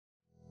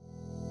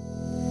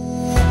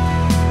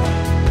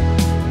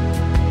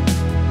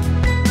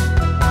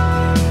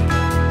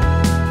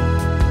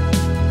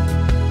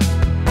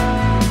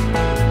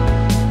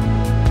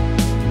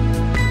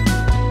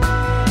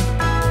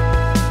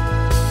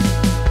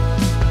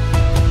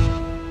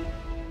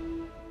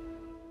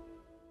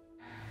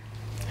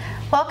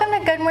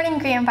to Good Morning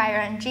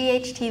Greenbrier on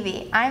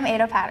GHTV. I'm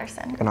Ada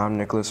Patterson. And I'm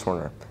Nicholas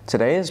Horner.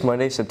 Today is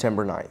Monday,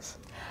 September 9th.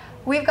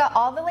 We've got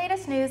all the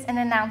latest news and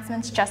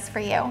announcements just for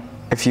you.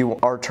 If you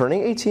are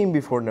turning 18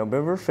 before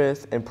November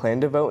 5th and plan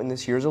to vote in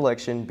this year's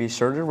election, be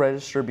sure to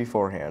register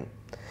beforehand.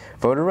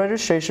 Voter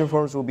registration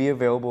forms will be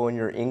available in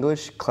your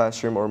English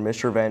classroom or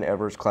Mr. Van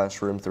Ever's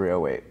classroom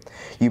 308.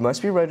 You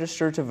must be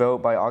registered to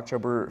vote by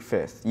October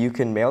 5th. You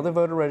can mail the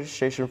voter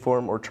registration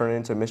form or turn it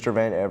into Mr.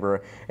 Van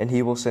Ever and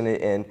he will send it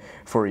in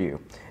for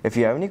you. If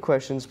you have any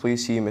questions,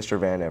 please see Mr.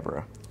 Van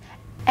Ever.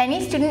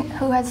 Any student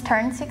who has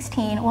turned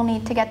 16 will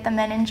need to get the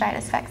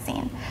meningitis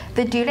vaccine.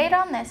 The due date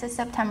on this is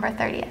September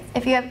 30th.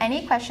 If you have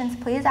any questions,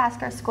 please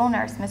ask our school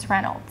nurse, Ms.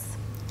 Reynolds.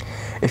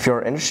 If you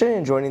are interested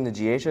in joining the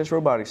GHS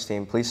robotics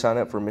team, please sign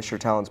up for Mr.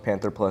 Talon's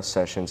Panther Plus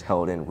sessions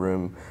held in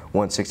room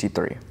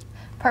 163.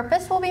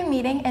 Purpose will be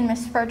meeting in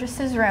Ms.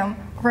 Burgess's room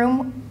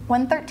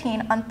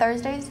 113 on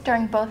Thursdays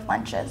during both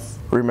lunches.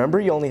 Remember,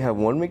 you only have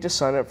 1 week to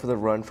sign up for the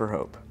Run for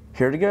Hope.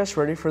 Here to get us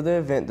ready for the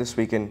event this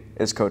weekend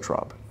is Coach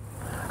Rob.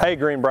 Hey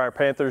Greenbrier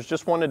Panthers,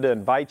 just wanted to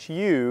invite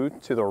you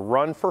to the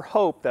Run for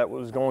Hope that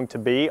was going to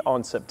be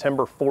on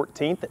September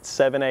 14th at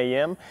 7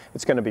 a.m.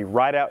 It's going to be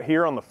right out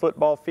here on the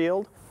football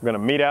field. We're going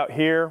to meet out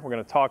here, we're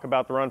going to talk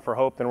about the Run for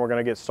Hope, then we're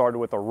going to get started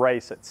with a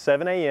race at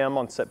 7 a.m.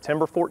 on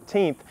September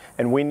 14th,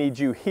 and we need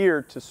you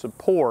here to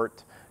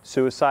support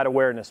Suicide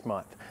Awareness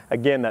Month.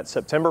 Again, that's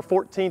September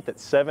 14th at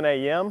 7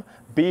 a.m.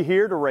 Be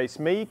here to race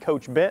me,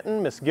 Coach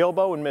Benton, Miss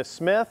Gilbo, and Miss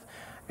Smith.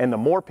 And the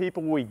more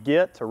people we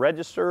get to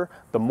register,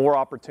 the more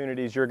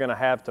opportunities you're going to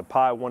have to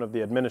pie one of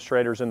the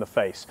administrators in the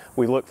face.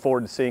 We look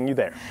forward to seeing you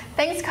there.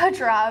 Thanks, Coach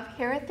Rob.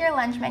 Here with your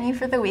lunch menu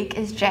for the week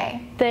is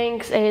Jay.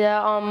 Thanks, Ada.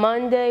 On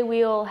Monday, we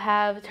will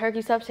have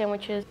turkey sub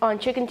sandwiches. On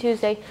Chicken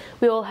Tuesday,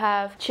 we will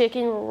have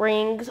chicken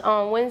rings.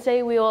 On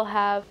Wednesday, we will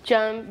have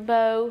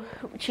jumbo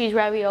cheese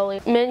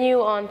ravioli. Menu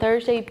on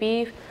Thursday,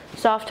 beef,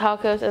 soft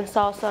tacos, and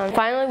salsa. And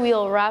finally, we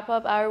will wrap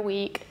up our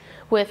week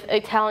with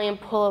Italian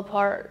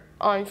pull-apart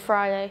on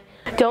Friday.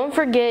 Don't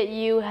forget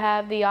you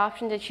have the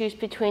option to choose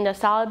between a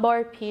salad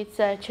bar,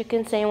 pizza,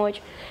 chicken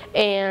sandwich,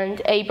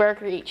 and a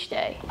burger each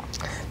day.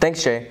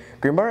 Thanks, Jay.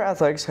 Greenbrier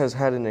Athletics has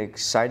had an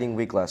exciting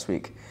week last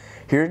week.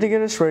 Here to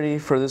get us ready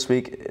for this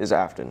week is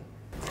Afton.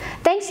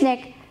 Thanks,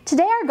 Nick.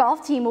 Today our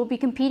golf team will be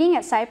competing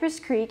at Cypress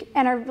Creek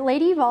and our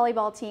lady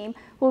volleyball team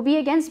will be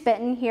against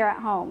Benton here at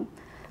home.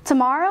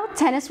 Tomorrow,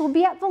 tennis will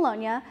be at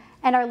Bologna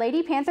and our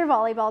Lady Panther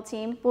volleyball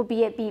team will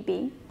be at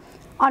BB.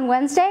 On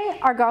Wednesday,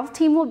 our golf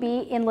team will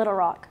be in Little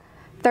Rock.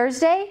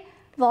 Thursday,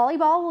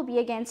 volleyball will be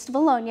against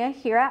Bologna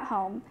here at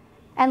home.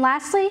 And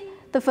lastly,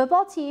 the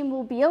football team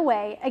will be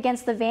away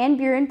against the Van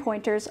Buren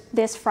Pointers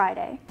this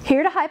Friday.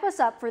 Here to hype us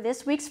up for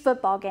this week's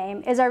football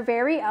game is our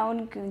very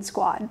own Goon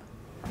Squad.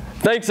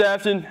 Thanks,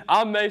 Afton.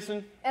 I'm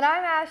Mason. And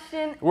I'm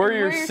Ashton. We're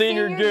your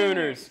senior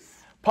Gooners.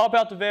 Pop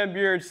out to Van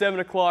Buren 7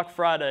 o'clock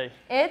Friday.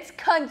 It's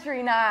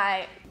country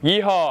night.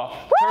 Yeehaw.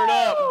 Turn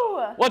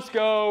up. Let's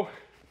go.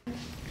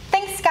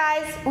 Thanks,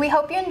 guys. We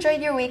hope you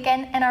enjoyed your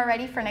weekend and are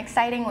ready for an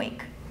exciting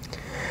week.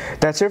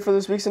 That's it for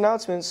this week's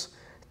announcements.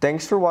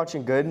 Thanks for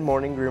watching Good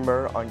Morning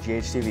Greenbrier on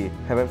GHTV.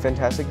 Have a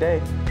fantastic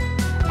day.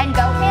 And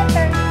go